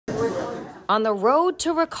on the road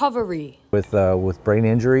to recovery. With brain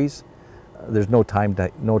injuries, there's no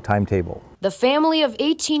timetable. The family of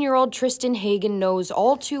 18-year-old Tristan Hagen knows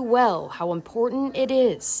all too well how important it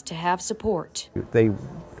is to have support. They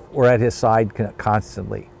were at his side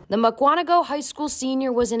constantly. The Mukwonago High School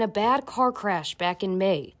senior was in a bad car crash back in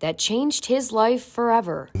May that changed his life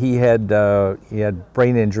forever. He had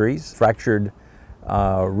brain injuries, fractured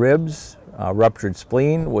ribs, ruptured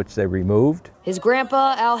spleen, which they removed. His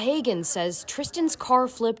grandpa, Al Hagen, says Tristan's car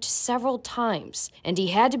flipped several times and he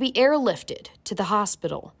had to be airlifted to the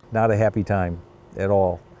hospital. Not a happy time at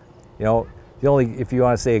all. You know, if you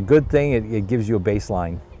want to say a good thing, it gives you a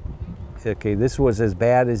baseline. Okay, this was as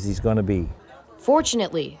bad as he's going to be.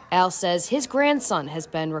 Fortunately, Al says his grandson has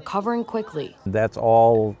been recovering quickly. That's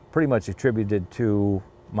all pretty much attributed to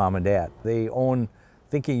Mom and Dad. They own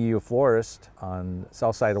Thinking You Florist on the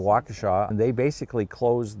south side of Waukesha, and they basically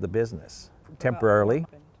closed the business temporarily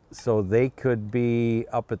so they could be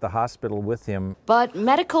up at the hospital with him. But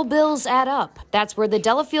medical bills add up. That's where the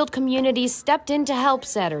Delafield community stepped in to help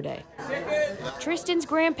Saturday. Tristan's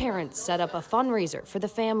grandparents set up a fundraiser for the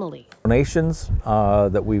family. Donations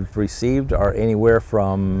that we've received are anywhere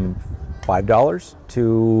from $5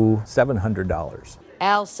 to $700.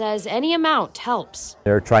 Al says any amount helps.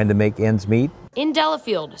 They're trying to make ends meet. In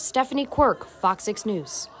Delafield, Stephanie Quirk, FOX6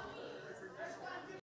 News.